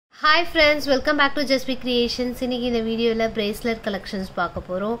Hi friends, welcome back to Just Be Creations. இன்னைக்கு இந்த வீடியோல bracelet collections பார்க்க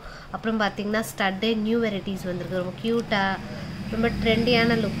போறோம். அப்புறம் பாத்தீங்கன்னா stud new varieties வந்திருக்கு. ரொம்ப கியூட்டா ரொம்ப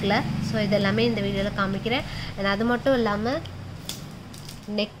ட்ரெண்டியான லுக்ல. சோ இதெல்லாம் இந்த வீடியோல காமிக்கிறேன். and அது மட்டும் இல்லாம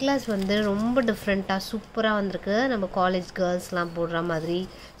necklace வந்து ரொம்ப டிஃபரண்டா சூப்பரா வந்திருக்கு. நம்ம காலேஜ் गर्ल्सலாம் போடுற மாதிரி,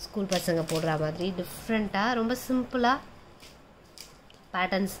 ஸ்கூல் பசங்க போடுற மாதிரி டிஃபரண்டா ரொம்ப சிம்பிளா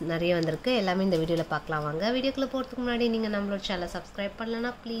patterns நிறைய வந்திருக்கு. எல்லாமே இந்த வீடியோல பார்க்கலாம் வாங்க. வீடியோக்குள்ள போறதுக்கு முன்னாடி நீங்க நம்மளோட சேனலை சப்ஸ்கிரைப் பண்ணலனா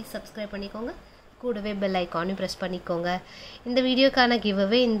ப்ளீஸ் சப்ஸ்கிரைப் பண்ணிக்கோங்க. கூடவே பெல் ஐகானையும் பிரஸ் பண்ணிக்கோங்க. இந்த வீடியோக்கான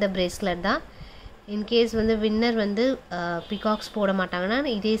giveaway இந்த bracelet தான். in case வந்து winner வந்து peacocks போட மாட்டாங்கன்னா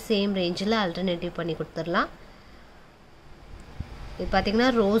இதே சேம் ரேஞ்சில ஆல்டர்னேட்டிவ் பண்ணி கொடுத்துறலாம். இது பாத்தீங்கன்னா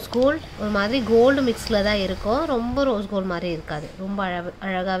ரோஸ் கோல்ட் ஒரு மாதிரி கோல்ட் மிக்ஸ்ல தான் இருக்கும். ரொம்ப ரோஸ் கோல்ட் மாதிரி இருக்காது. ரொம்ப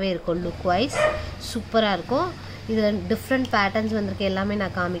அழகாவே இருக்கும் லுக் வைஸ் சூப்பரா இருக்கும். இது டிஃபரண்ட் பேட்டர்ன்ஸ் வந்திருக்கு எல்லாமே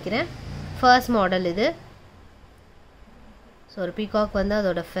நான் காமிக்கிறேன். ஃபர்ஸ்ட் மாடல் இது. ஸோ ஒரு பீகாக் வந்து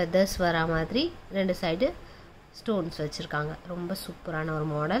அதோட ஃபெதர்ஸ் வர மாதிரி ரெண்டு சைடு ஸ்டோன்ஸ் வச்சுருக்காங்க. ரொம்ப சூப்பரான ஒரு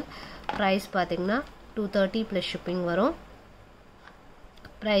மாடல். ப்ரைஸ் பார்த்தீங்கன்னா 230 ப்ளஸ் ஷிப்பிங் வரும்.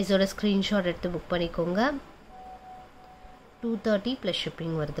 ப்ரைஸோட ஸ்க்ரீன்ஷாட் எடுத்து புக் பண்ணிக்கோங்க. 230 ப்ளஸ்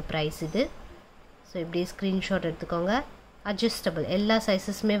ஷிப்பிங் வருது ப்ரைஸ் இது. ஸோ இப்படி ஸ்க்ரீன்ஷாட் எடுத்துக்கோங்க. அட்ஜஸ்டபிள் எல்லா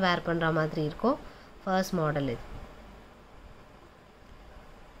சைஸஸுமே வேர் பண்ணுற மாதிரி இருக்கும். ஃபர்ஸ்ட் மாடல் இது.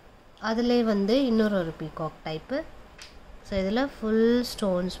 அதிலே வந்து இன்னொரு பீகாக் டைப்பு. ஸோ இதில் ஃபுல்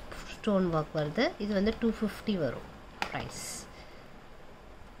ஸ்டோன் ஒர்க் வருது. இது வந்து 250 வரும் ப்ரைஸ்.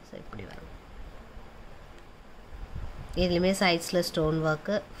 ஸோ இப்படி வரும். இதுலேயுமே சைட்ஸில் ஸ்டோன்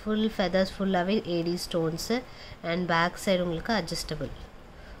ஒர்க்கு ஃபுல் ஃபெதர்ஸ் ஃபுல்லாகவே ஏடி ஸ்டோன்ஸு அண்ட் பேக் சைடு உங்களுக்கு அட்ஜஸ்டபிள்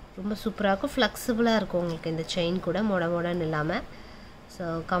ரொம்ப சூப்பராக இருக்கும். ஃப்ளெக்சிபிளாக இருக்கும் உங்களுக்கு இந்த செயின் கூட மொடன்னு இல்லாமல். ஸோ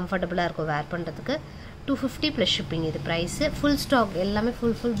கம்ஃபர்டபுளாக இருக்கும் வேர் பண்ணுறதுக்கு. 250 ப்ளஸ் ஷிப்பிங் இது ப்ரைஸு. ஃபுல் ஸ்டாக் எல்லாமே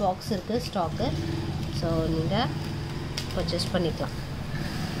ஃபுல் பாக்ஸ் இருக்குது ஸ்டாக்கு. ஸோ நீங்கள் பர்ச்சேஸ் பண்ணிக்கலாம்.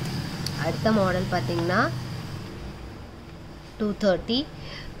 அடுத்த மாடல் பார்த்தீங்கன்னா 230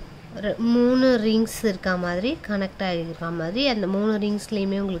 3 ரிங்ஸ் இருக்க மாதிரி கனெக்ட் ஆகிருக்க மாதிரி. அந்த 3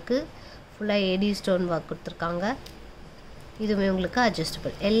 ரிங்ஸ்லேயுமே உங்களுக்கு ஃபுல்லாக ஏடி ஸ்டோன் ஒர்க் கொடுத்துருக்காங்க. இதுவுமே உங்களுக்கு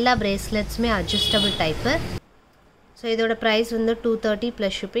அட்ஜஸ்டபிள். எல்லா பிரேஸ்லெட்ஸுமே அட்ஜஸ்டபிள் டைப்பு. ஸோ இதோட ப்ரைஸ் வந்து 230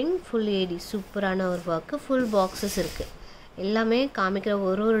 ப்ளஸ் ஷிப்பிங். ஃபுல் ஏடி சூப்பரான ஒரு ஒர்க்கு. ஃபுல் பாக்ஸஸ் இருக்குது. எல்லாமே காமிக்கிற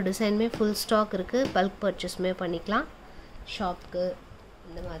ஒரு டிசைனுமே ஃபுல் ஸ்டாக் இருக்குது. பல்க் பர்ச்சேஸுமே பண்ணிக்கலாம் ஷாப்க்கு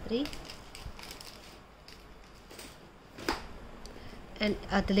இந்த மாதிரி. அண்ட்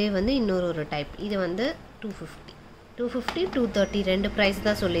அதிலே வந்து இன்னொரு டைப். இது வந்து 250 230 ரெண்டு ப்ரைஸ்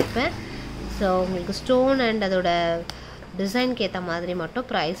தான் சொல்லியிருப்பேன். ஸோ உங்களுக்கு ஸ்டோன் அண்ட் அதோட டிசைனுக்கு ஏற்ற மாதிரி மட்டும்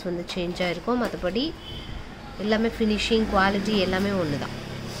ப்ரைஸ் வந்து சேஞ்ச் ஆகிருக்கும். மற்றபடி எல்லாமே ஃபினிஷிங் குவாலிட்டி எல்லாமே ஒன்று தான்.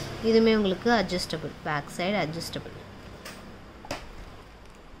 இதுவுமே உங்களுக்கு அட்ஜஸ்டபிள். Back side adjustable.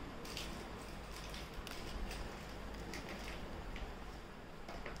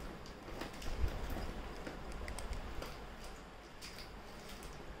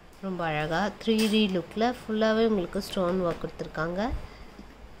 ரொம்ப அழகாக 3D லுக்கில் ஃபுல்லாகவே உங்களுக்கு ஸ்டோன் ஒர்க் கொடுத்துருக்காங்க.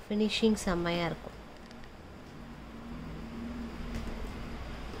 ஃபினிஷிங் செம்மையாக இருக்கும்.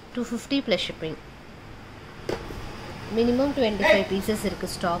 250 ப்ளஸ் ஷிப்பிங். மினிமம் 25 பீசஸ்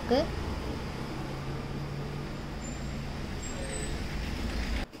இருக்குது ஸ்டாக்கு.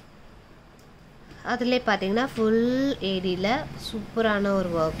 அதிலே பார்த்தீங்கன்னா ஃபுல் ஏடியில் சூப்பரான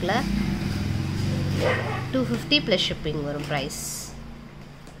ஒரு ஒர்க்கில் 250 ப்ளஸ் ஷிப்பிங் வரும் ப்ரைஸ்.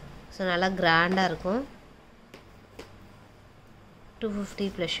 ஸோ நல்லா கிராண்டாக இருக்கும். 250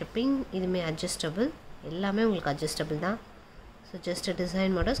 ப்ளஸ் ஷிப்பிங். இதுவுமே அட்ஜஸ்டபிள். எல்லாமே உங்களுக்கு அட்ஜஸ்டபிள் தான். ஸோ ஜஸ்ட்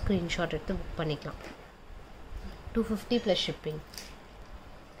டிசைன் மட்டும் ஸ்க்ரீன்ஷாட் எடுத்து புக் பண்ணிக்கலாம். 250 ப்ளஸ் ஷிப்பிங்.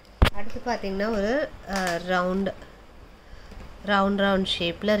 அடுத்து பார்த்தீங்கன்னா ஒரு ரவுண்ட்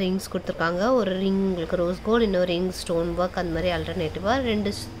ஷேப்பில் ரிங்ஸ் கொடுத்துருக்காங்க. ஒரு ரிங் உங்களுக்கு ரோஸ் கோல்டு, இன்னொரு ரிங் ஸ்டோன் ஒர்க், அந்த மாதிரி ஆல்டர்னேட்டிவாக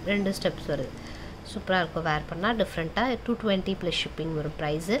ரெண்டு ஸ்டெப்ஸ் வருது. சூப்பராக இருக்கும் வேர் பண்ணால் டிஃப்ரெண்ட்டாக. 220 ப்ளஸ் ஷிப்பிங் வரும்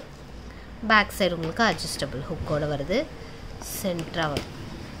ப்ரைஸு. பேக் சைடு உங்களுக்கு அட்ஜஸ்டபிள் ஹுக்கோடு வருது. சென்டராக வரும்.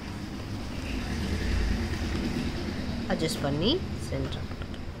 அட்ஜஸ்ட் பண்ணி சென்டராக.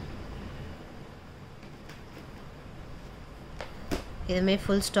 இதுவுமே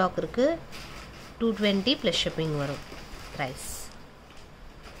ஃபுல் ஸ்டாக் இருக்குது. 220 ப்ளஸ் ஷிப்பிங் வரும் ப்ரைஸ்.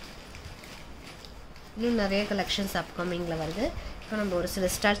 இன்னும் நிறைய கலெக்ஷன்ஸ் அப்கமிங்கில் வருது. இப்போ நம்ம ஒரு சில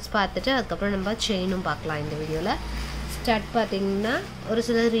ஸ்டட்ஸ் பார்த்துட்டு அதுக்கப்புறம் நம்ம செயினும் பார்க்கலாம் இந்த வீடியோவில். ஸ்டட் பார்த்திங்கன்னா ஒரு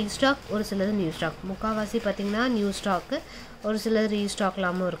சிலது ரீஸ்டாக், ஒரு சிலது நியூ ஸ்டாக். முக்கால்வாசி பார்த்திங்கன்னா நியூ ஸ்டாக்கு, ஒரு சிலது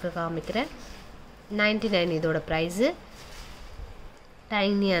ரீஸ்டாக்லாமும் இருக்குது காமிக்கிறேன். 99 இதோட ப்ரைஸு.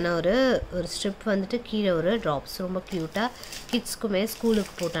 டைனியான ஒரு ஸ்ட்ரிப் வந்துட்டு கீழே ஒரு ட்ராப்ஸ். ரொம்ப க்யூட்டாக கிட்ஸ்க்குமே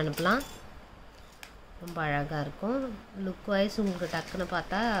ஸ்கூலுக்கு போட்டு அனுப்பலாம். ரொம்ப அழகாக இருக்கும். லுக் வைஸ் உங்களுக்கு டக்குன்னு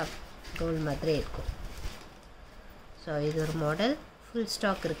பார்த்தா கோல்டு மாதிரி இருக்கும். ஸோ இது ஒரு மாடல். ஃபுல்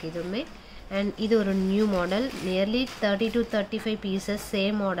ஸ்டாக் இருக்குது இதுவுமே. அண்ட் இது ஒரு new model, nearly 30 to 35 pieces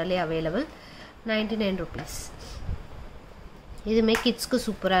same மாடலே available, 99 rupees. இதுவுமே கிட்ஸ்க்கு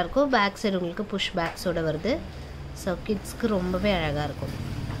சூப்பராக இருக்கும். பேக் சைடு உங்களுக்கு புஷ் பேக்ஸோடு வருது. ஸோ கிட்ஸ்க்கு ரொம்பவே அழகாக இருக்கும்.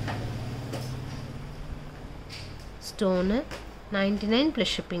 ஸ்டோனு 99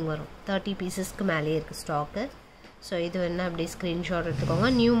 ப்ளஸ் ஷிப்பிங் வரும். 30 பீசஸ்க்கு மேலேயே இருக்குது ஸ்டாக்கு. ஸோ இது வேணால் அப்படியே ஸ்க்ரீன்ஷாட் எடுத்துக்கோங்க.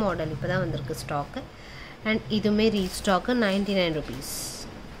 நியூ மாடல் இப்போ தான் வந்திருக்கு ஸ்டாக்கு. அண்ட் இதுவுமே restock 99 rupees.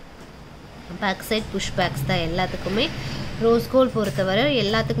 Back side push packs தான் எல்லாத்துக்குமே. ரோஸ் கோல்ட் பொறுத்தவரை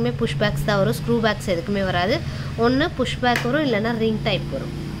எல்லாத்துக்குமே புஷ் பேக்ஸ் தான் வரும். ஸ்க்ரூ பேக்ஸ் எதுக்குமே வராது. ஒன்று புஷ் பேக் வரும், இல்லைனா ரிங் டைப்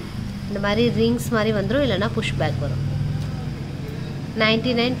வரும். இந்த மாதிரி ரிங்ஸ் மாதிரி வந்துடும், இல்லைனா புஷ் பேக் வரும்.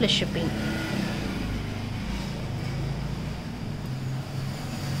 99 ப்ளஸ் ஷிப்பிங்.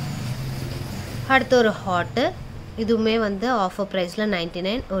 அடுத்து ஒரு ஹாட்டு, இதுவுமே வந்து ஆஃபர் ப்ரைஸில்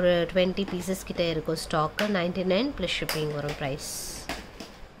 99, ஒரு 20 பீசஸ் கிட்டே இருக்கும் ஸ்டாக்கு. 99 ப்ளஸ் ஷிப்பிங் வரும் ப்ரைஸ்.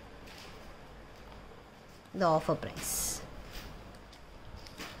 இந்த ஆஃபர் ப்ரைஸ்.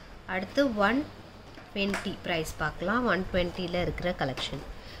 அடுத்து 120 ப்ரைஸ் பார்க்கலாம். 120ல் இருக்கிற கலெக்ஷன்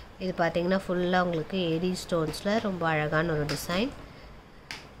இது பார்த்தீங்கன்னா ஃபுல்லாக உங்களுக்கு ஏடி ஸ்டோன்ஸில் ரொம்ப அழகான ஒரு டிசைன்.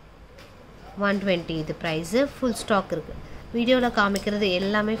 120 இது ப்ரைஸு. ஃபுல் ஸ்டாக் இருக்குது. வீடியோவில் காமிக்கிறது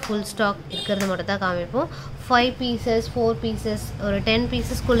எல்லாமே ஃபுல் ஸ்டாக் இருக்கிறது மட்டும் தான் காமிப்போம். 5 பீசஸ் 4 பீசஸ் ஒரு 10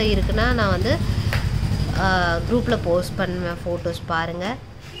 பீசஸ்க்குள்ளே இருக்குன்னா நான் வந்து குரூப்பில் போஸ்ட் பண்ணுவேன். ஃபோட்டோஸ் பாருங்கள்.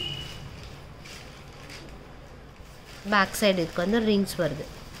 பேக் சைடு இதுக்கு வந்து ரிங்ஸ் வருது.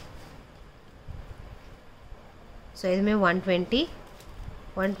 ஸோ இதுவுமே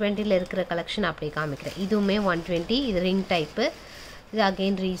 120ல் இருக்கிற கலெக்ஷன் அப்படியே காமிக்கிறேன். இதுவுமே 120. இது ரிங் டைப்பு. இது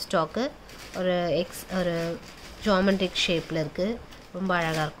அகெயின் ரீஸ்டாக்கு. ஒரு ஜாமெட்ரிக் ஷேப்பில் இருக்குது. ரொம்ப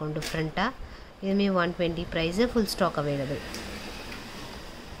அழகாக இருக்கும் டிஃப்ரெண்ட்டாக. இதுவுமே 120 price. Full stock available.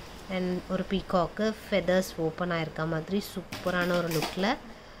 And ஒரு பீகாக்கு ஃபெதர்ஸ் ஓப்பன் ஆகிருக்க மாதிரி சூப்பரான ஒரு லுக்கில்.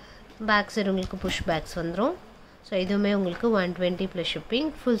 பேக் சைடு உங்களுக்கு புஷ் பேக்ஸ் வந்துடும். ஸோ இதுவுமே உங்களுக்கு 120 plus shipping.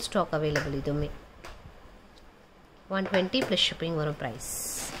 Full stock available. இதுவுமே 120 ப்ளஸ் ஷிப்பிங் வரும் ப்ரைஸ்.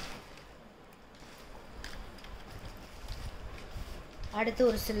 அடுத்து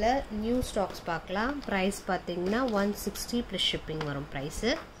ஒரு சில நியூ ஸ்டாக்ஸ் பார்க்கலாம். ப்ரைஸ் பார்த்தீங்கன்னா 160 ப்ளஸ் ஷிப்பிங் வரும்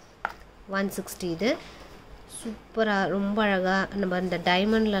ப்ரைஸு. 160 இது சூப்பராக ரொம்ப அழகாக நம்ம இந்த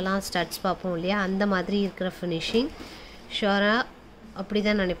டைமண்ட்லலாம் ஸ்டட்ஸ் பார்ப்போம் இல்லையா, அந்த மாதிரி இருக்கிற ஃபினிஷிங். ஷுவராக அப்படி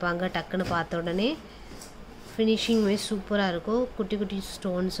தான் நினைப்பாங்க டக்குன்னு பார்த்த உடனே. ஃபினிஷிங்குமே சூப்பராக இருக்கும். குட்டி குட்டி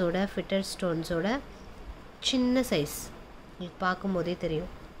ஸ்டோன்ஸோட, ஃபிட்டட் ஸ்டோன்ஸோட, சின்ன சைஸ் உங்களுக்கு பார்க்கும்போதே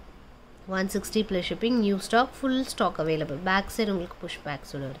தெரியும். 160 plus shipping. New stock. Full stock available. Back side உங்களுக்கு புஷ்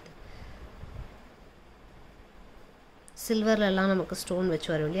பேக்ஸோடு வருது. சில்வர்லலாம் நமக்கு ஸ்டோன் வச்சு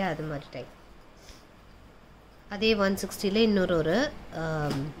வரும் இல்லையா, அது மாதிரி டைப். அதே 160ல் இன்னொரு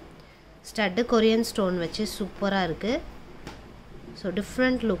ஸ்டட்டு கொரியன் ஸ்டோன் வச்சு சூப்பராக இருக்குது. ஸோ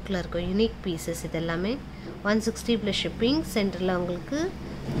டிஃப்ரெண்ட் லுக்கில் இருக்கும். யூனிக் பீசஸ் இது எல்லாமே. 160 ப்ளஸ் ஷிப்பிங். சென்டரில் உங்களுக்கு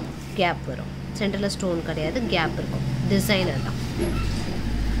கேப் வரும். சென்டரில் ஸ்டோன் கிடையாது, கேப் இருக்கும். டிசைனர் தான்.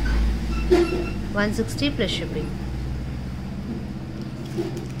 160 ப்ளஸ் ஷிப்பிங்.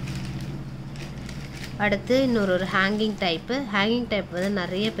 அடுத்து இன்னொரு ஹேங்கிங் டைப்பு. ஹேங்கிங் டைப் வந்து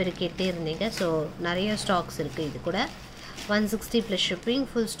நிறைய பேர் கேட்டே இருந்தீங்க. ஸோ நிறைய ஸ்டாக்ஸ் இருக்குது இது கூட. 160 plus shipping.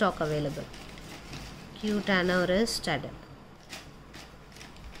 Full stock available. க்யூட்டான ஒரு ஸ்டட்.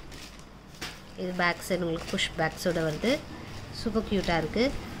 இது பேக் சைடு உங்களுக்கு புஷ் பேக்ஸோடு வருது. சூப்பர் க்யூட்டாக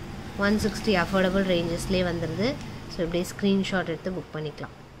இருக்குது. 160 அஃபோர்டபுள் ரேஞ்சஸ்லேயே வந்துடுது. ஸோ இப்படியே ஸ்க்ரீன்ஷாட் எடுத்து புக்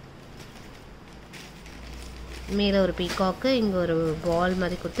பண்ணிக்கலாம். மேலே ஒரு பீகாக்கு, இங்கே ஒரு பால்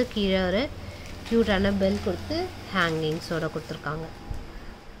மாதிரி கொடுத்து, கீழே ஒரு க்யூட்டான பெல் கொடுத்து ஹேங்கிங்ஸோடு கொடுத்துருக்காங்க.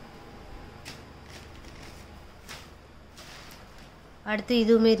 அடுத்து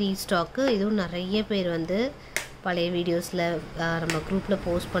இதுவுமே ரீஸ்டாக்கு. இதுவும் நிறைய பேர் வந்து பழைய வீடியோஸில் நம்ம குரூப்பில்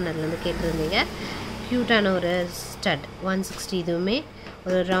போஸ்ட் பண்ணதுலேருந்து கேட்டிருந்தீங்க. க்யூட்டான ஒரு ஸ்டட். 160. இதுவுமே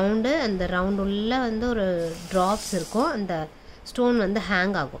ஒரு ரவுண்டு. அந்த ரவுண்டு உள்ள வந்து ஒரு ட்ராப்ஸ் இருக்கும். அந்த ஸ்டோன் வந்து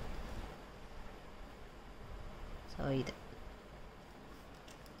ஹேங் ஆகும். ஸோ இது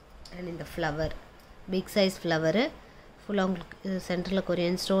அண்ட் இந்த ஃப்ளவர் பிக் சைஸ் ஃப்ளவரு ஃபுல்லாக உங்களுக்கு சென்டரில்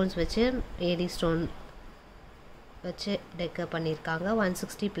கொரியன் ஸ்டோன்ஸ் வச்சு ஏடி ஸ்டோன் வச்சு டெக்கர் பண்ணியிருக்காங்க.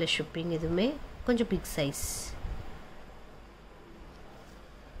 160 ப்ளஸ் ஷிப்பிங். இதுவுமே கொஞ்சம் பிக் சைஸ்.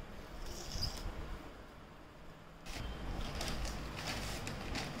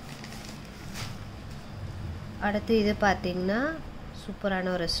 அடுத்து இது பார்த்தீங்கன்னா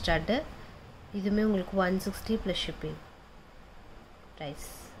சூப்பரான ஒரு ஸ்டட்டு. இதுவுமே உங்களுக்கு 160 ப்ளஸ் ஷிப்பிங் ப்ரைஸ்.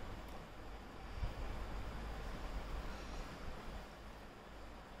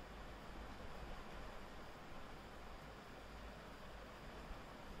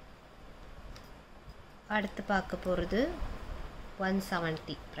 அடுத்து பார்க்க போகிறது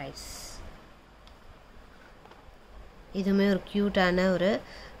 170 ப்ரைஸ். இதுவுமே ஒரு க்யூட்டான ஒரு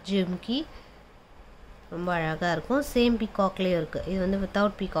ஜிம்கி, ரொம்ப அழகாக இருக்கும். சேம் பீகாக்லேயும் இருக்குது. இது வந்து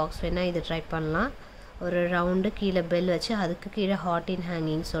வித்தவுட் பீகாக்ஸ் வேணால் இது ட்ரை பண்ணலாம். ஒரு ரவுண்டு கீழே பெல் வச்சு அதுக்கு கீழே ஹாட் இன்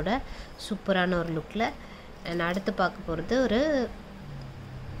ஹேங்கிங்ஸோட சூப்பரான ஒரு லுக்கில். அண்ட் அடுத்து பார்க்க போகிறது ஒரு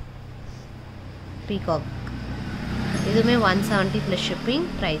பீகாக். இதுவுமே 170 ப்ளஸ் ஷிப்பிங்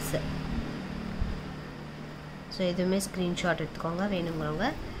ப்ரைஸு. ஸோ இதுவுமே ஸ்க்ரீன்ஷாட் எடுத்துக்கோங்க வேணுங்கிறவங்க.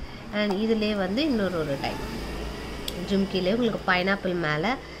 அண்ட் இதிலே வந்து இன்னொரு டைப் ஜிம்கிலே உங்களுக்கு பைனாப்பிள்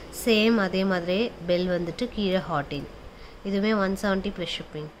மேலே சேம் அதே மாதிரி பெல் வந்துட்டு கீழே ஹாட்டின். இதுவுமே 170 ப்ளஸ்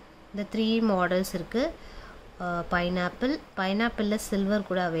ஷிப்பிங். இந்த 3 மாடல்ஸ் இருக்குது. பைனாப்பிளில் சில்வர்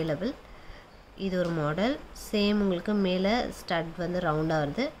கூட அவைலபிள். இது ஒரு மாடல். சேம் உங்களுக்கு மேலே ஸ்டட் வந்து ரவுண்டாக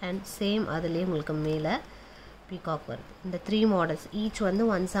வருது. அண்ட் சேம் அதுலேயே உங்களுக்கு மேலே பீகாக் வருது. இந்த 3 மாடல்ஸ் ஈச் வந்து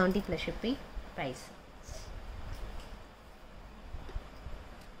 170 ப்ளஸ் ஷிப்பிங் ப்ரைஸ்.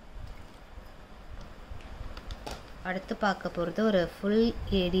 அடுத்து பார்க்க போகிறது ஒரு ஃபுல்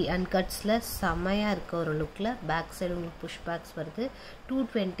ஏடி அன்கட்ஸில் செம்மையாக இருக்க ஒரு லுக்கில். பேக் சைடு உங்களுக்கு புஷ் பேக்ஸ் வருது.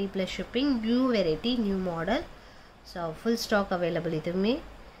 220 plus shipping. New variety, new model. So full stock available. இதுவுமே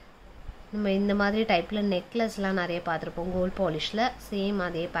நம்ம இந்த மாதிரி டைப்பில் நெக்லஸ்லாம் நிறைய பார்த்துருப்போம் கோல்ட் பாலிஷில். சேம்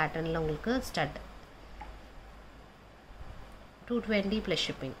அதே பேட்டர்னில் உங்களுக்கு ஸ்டட். 220 plus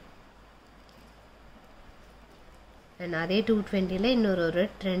shipping. அண்ட் அதே 220ல் இன்னொரு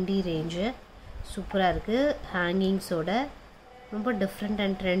ட்ரெண்டி ரேஞ்சு சூப்பராக இருக்குது. ஹேங்கிங்ஸோட ரொம்ப டிஃப்ரெண்ட்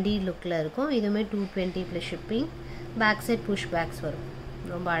அண்ட் ட்ரெண்டி லுக்கில் இருக்கும். இதுவுமே 220 plus shipping. Back side push packs வரும்.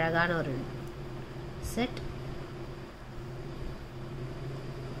 ரொம்ப அழகான ஒரு செட்.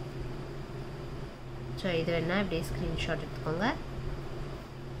 ஸோ இது வேணால் இப்படியே ஸ்க்ரீன்ஷாட் எடுத்துக்கோங்க.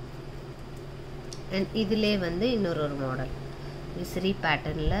 அண்ட் இதிலே வந்து இன்னொரு மாடல் விசிறி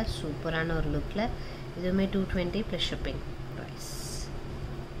பேட்டர்னில் சூப்பரான ஒரு லுக்கில். இதுவுமே 220 ப்ளஸ் ஷிப்பிங் ப்ரைஸ்.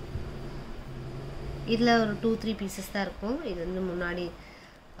 இதில் ஒரு 2-3 பீசஸ் தான் இருக்கும். இது வந்து முன்னாடி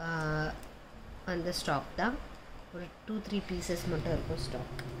அந்த ஸ்டாக் தான். ஒரு 2-3 பீசஸ் மட்டும் இருக்கும்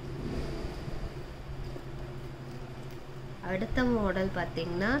ஸ்டாக். அடுத்த மாடல்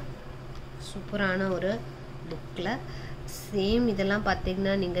பார்த்திங்கன்னா சூப்பரான ஒரு லுக்கில். சேம் இதெல்லாம்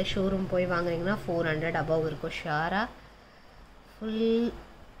பார்த்திங்கன்னா நீங்கள் ஷோரூம் போய் வாங்குறீங்கன்னா 400 அபவ் இருக்கும் ஷியராக. Full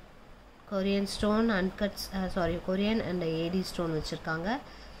Korean stone அன்கட்ஸ் Korean and AD stone வச்சுருக்காங்க.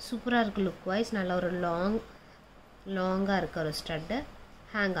 சூப்பராக இருக்குது லுக் வைஸ். நல்லா ஒரு லாங்காக இருக்க ஒரு ஸ்டட்டு.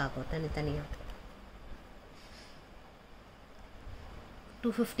 ஹேங் ஆகும் தனித்தனியாக.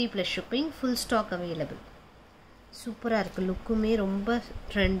 250 plus shipping. Full stock available. சூப்பராக இருக்குது. லுக்குமே ரொம்ப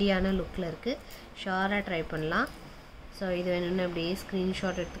ட்ரெண்டியான லுக்கில் இருக்குது. ஷாராக ட்ரை பண்ணலாம். ஸோ இது வேணும்னு அப்படியே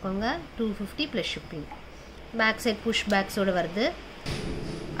ஸ்க்ரீன்ஷாட் எடுத்துக்கோங்க. 250 plus shipping. Back side push பேக்ஸோடு வருது.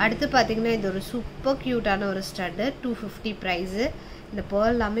 அடுத்து பார்த்திங்கன்னா இது ஒரு சூப்பர் க்யூட்டான ஒரு ஸ்டட்டு. 250 ப்ரைஸு. இந்த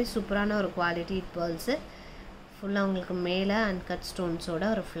பேர்ல் எல்லாமே சூப்பரான ஒரு குவாலிட்டி பேர்ல்ஸு. ஃபுல்லாக உங்களுக்கு மேலே அன்கட் ஸ்டோன்ஸோட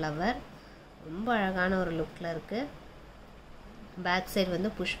ஒரு ஃப்ளவர். ரொம்ப அழகான ஒரு லுக்கில் இருக்குது. பேக் சைடு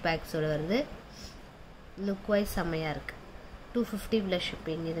வந்து புஷ் பேக்ஸோடு வருது. லுக் வைஸ் செம்மையாக இருக்குது. 250 ப்ளஸ்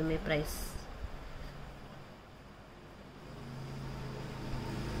ஷிப்பிங். இதுவுமே ப்ரைஸ்.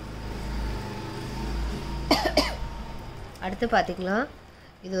 அடுத்து பார்த்திங்கன்னா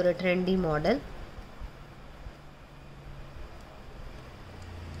இது ஒரு ட்ரெண்டி மாடல்.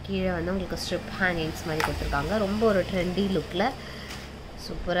 கீழே வந்து உங்களுக்கு ஸ்ட்ரிப் ஹேங்கிங்ஸ் மாதிரி கொடுத்துருக்காங்க. ரொம்ப ஒரு ட்ரெண்டி லுக்கில்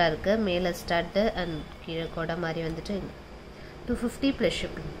சூப்பராக இருக்குது. மேலே ஸ்டட்டு அண்ட் கீழே கொடை மாதிரி வந்துட்டு 250 ப்ளஸ்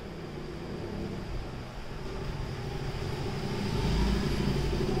ஷிப்பிங்.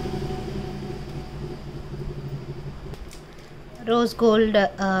 ரோஸ் கோல்டு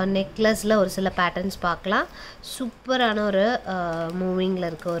நெக்லஸில் ஒரு சில பேட்டர்ன்ஸ் பார்க்கலாம். சூப்பரான ஒரு மூவிங்கில்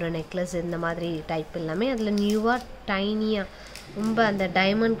இருக்க ஒரு நெக்லஸ். இந்த மாதிரி டைப் எல்லாமே அதில் நியூவாக டைனியாக ரொம்ப அந்த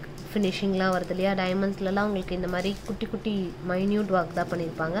டைமண்ட் ஃபினிஷிங்லாம் வருது இல்லையா. டைமண்ட்ஸ்லலாம் உங்களுக்கு இந்த மாதிரி குட்டி குட்டி மைன்யூட் ஒர்க் தான்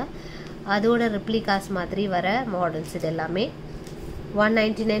பண்ணியிருப்பாங்க. அதோட ரெப்ளிகாஸ் மாதிரி வர மாடல்ஸ் இது எல்லாமே.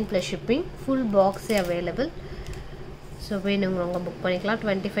 199 plus shipping. Full பாக்ஸே available. So வேணுங்கிறவங்க புக் பண்ணிக்கலாம்.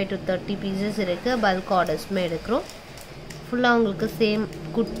 25 to 30 பீசஸ் இருக்குது. பல்க் ஆர்டர்ஸுமே எடுக்கிறோம். ஃபுல்லாக உங்களுக்கு சேம்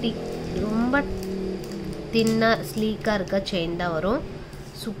குட்டி ரொம்ப தின்னாக ஸ்லீக்காக இருக்க செயின் தான் வரும்.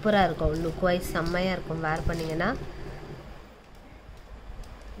 சூப்பராக இருக்கும். லுக் வைஸ் செம்மையாக இருக்கும் வேர் பண்ணிங்கன்னா.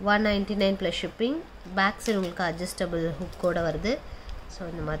 199 ப்ளஸ் ஷிப்பிங். பேக் சைடு உங்களுக்கு அட்ஜஸ்டபிள் ஹுக்கோடு வருது. ஸோ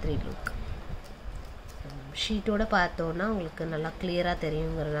இந்த மாதிரி லுக் ஷீட்டோடு பார்த்தோன்னா உங்களுக்கு நல்லா கிளியராக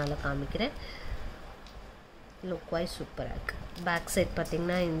தெரியுங்கிறதுனால காமிக்கிறேன். லுக் வைஸ் சூப்பராக இருக்குது. பேக் சைட்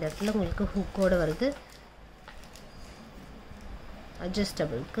பார்த்திங்கன்னா இந்த இடத்துல உங்களுக்கு ஹுக்கோடு வருது.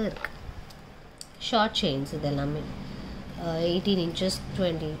 அட்ஜஸ்டபிளுக்கு இருக்குது. ஷார்ட் செயின்ஸ் இது எல்லாமே 18 inches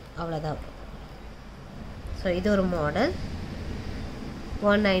 20 அவ்வளோதான். ஸோ இது ஒரு மாடல்.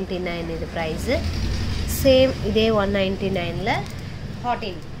 199 இது ப்ரைஸு. சேம் இதே 199ல்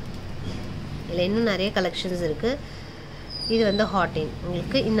ஹாட்டின். இதில் இன்னும் நிறைய கலெக்ஷன்ஸ் இருக்குது. இது வந்து ஹாட்டின்,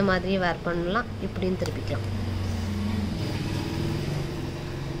 உங்களுக்கு இந்த மாதிரியே வேர் பண்ணலாம், இப்படின்னு திருப்பிக்கலாம்.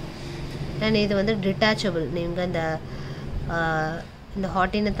 அண்ட் இது வந்து டிட்டாச்சபிள். நீங்கள் இந்த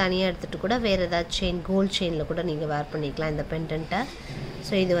ஹாட்டினை தனியாக எடுத்துகிட்டு கூட வேறு ஏதாச்சும் செயின், கோல்ட் செயினில் கூட நீங்கள் வேர் பண்ணிக்கலாம் இந்த பெண்டன்ட்டை.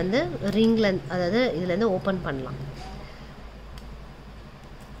 ஸோ இது வந்து ரிங்கில், அதாவது இதுலேருந்து ஓப்பன் பண்ணலாம்.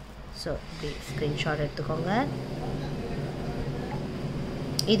 ஸோ இப்படி ஸ்க்ரீன்ஷாட் எடுத்துக்கோங்க.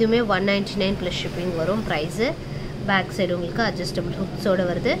 இதுவுமே 199 ப்ளஸ் ஷிப்பிங் வரும் ப்ரைஸு. பேக் சைடு உங்களுக்கு அட்ஜஸ்டபிள் ஹுக்ஸோடு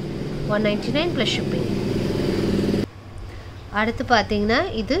வருது. 199 ப்ளஸ் ஷிப்பிங். அடுத்து பார்த்தீங்கன்னா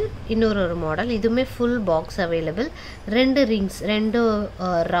இது இன்னொரு மாடல். இதுவுமே full box available. 2 rings, 2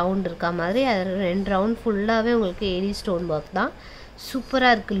 round இருக்கா மாதிரி, அது 2 ரவுண்ட் ஃபுல்லாகவே உங்களுக்கு ஏடி ஸ்டோன் ஒர்க் தான்.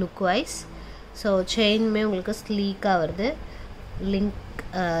 சூப்பராக இருக்குது லுக் வைஸ். ஸோ செயினுமே உங்களுக்கு ஸ்லீக்காக வருது.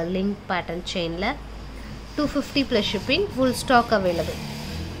 லிங்க் பேட்டர்ன் செயினில் 250 plus shipping. Full stock available.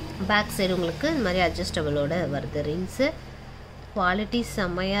 Back side உங்களுக்கு இந்த மாதிரி அட்ஜஸ்டபிளோடு வருது ரிங்ஸு. குவாலிட்டி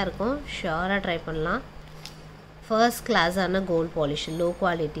செம்மையாக இருக்கும், ஷியோராக ட்ரை பண்ணலாம். First கிளாஸான gold polish, low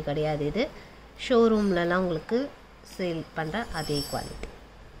quality கிடையாது இது. ஷோரூம்லலாம் உங்களுக்கு சேல் பண்ணுற அதே குவாலிட்டி.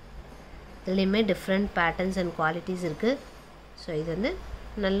 இதுலேயுமே டிஃப்ரெண்ட் பேட்டர்ன்ஸ் அண்ட் குவாலிட்டிஸ் இருக்குது. ஸோ இது வந்து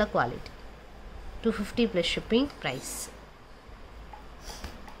நல்ல quality. 250 plus shipping price.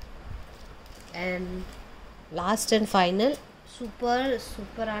 And last and final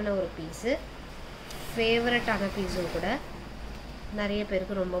சூப்பரான ஒரு பீஸு. ஃபேவரட்டான பீஸும் கூட, நிறைய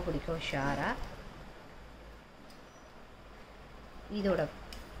பேருக்கு ரொம்ப பிடிக்கும் ஷாரா.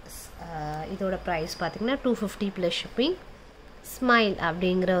 இதோட ப்ரைஸ் பார்த்திங்கன்னா 250 ப்ளஸ் ஷிப்பிங். ஸ்மைல்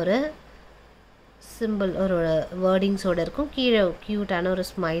அப்படிங்கிற ஒரு சிம்பிள், ஒரு வேர்டிங்ஸோடு இருக்கும். கீழே க்யூட்டான ஒரு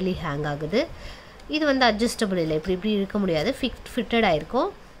ஸ்மைலி ஹேங் ஆகுது. இது வந்து அட்ஜஸ்டபிள் இல்லை, இப்படி இருக்க முடியாது, ஃபிட்டட்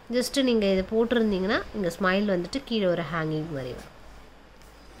ஆகிருக்கும். ஜஸ்ட்டு நீங்கள் இதை போட்டிருந்தீங்கன்னா இங்கே ஸ்மைல் வந்துட்டு கீழே ஒரு ஹேங்கிங் மாதிரி வரும்.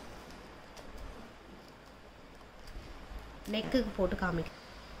 நெக்குக்கு போட்டு காமிக்கும்.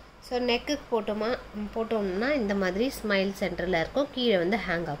 ஸோ நெக்குக்கு போட்டோம்னா இந்த மாதிரி ஸ்மைல் சென்டரில் இருக்கும், கீழே வந்து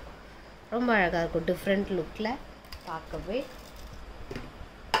ஹேங் ஆகும். ரொம்ப அழகாக இருக்கும், டிஃப்ரெண்ட் லுக்கில் பார்க்கவே.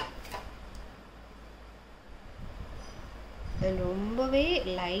 ரொம்பவே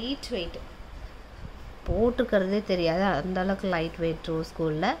லைட் வெயிட், போட்டிருக்கிறதே தெரியாது அந்தளவுக்கு லைட் வெயிட் ரோஸ்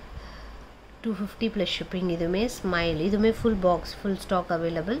கோல்டில். 250 ப்ளஸ் ஷிப்பிங். இதுவுமே ஸ்மைல், இதுவுமே full box, full stock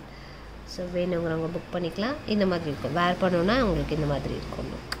available. So வேணுங்கிறவங்க புக் பண்ணிக்கலாம். இந்த மாதிரி இருக்கும், வேர் பண்ணோன்னா உங்களுக்கு இந்த மாதிரி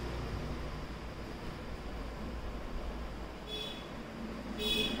இருக்கும்.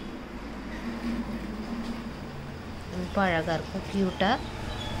 ரொம்ப அழகாக இருக்கும், க்யூட்டாக.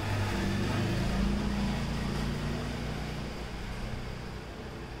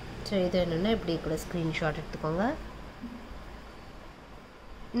 ஸோ இது என்னென்னா இப்படி கூட ஸ்க்ரீன்ஷாட் எடுத்துக்கோங்க.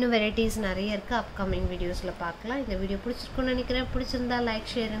 இன்னும் வெரைட்டிஸ் நிறைய இருக்குது, அப்கமிங் வீடியோஸில் பார்க்கலாம். இந்த வீடியோ பிடிச்சிருக்குன்னு நினைக்கிறேன். பிடிச்சிருந்தா லைக்,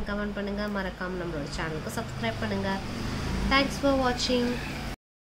 ஷேர் அண்ட் கமெண்ட் பண்ணுங்கள். மறக்காமல் நம்மளோட சேனலுக்கு சப்ஸ்கிரைப் பண்ணுங்கள். தேங்க்ஸ் ஃபார் வாட்சிங்.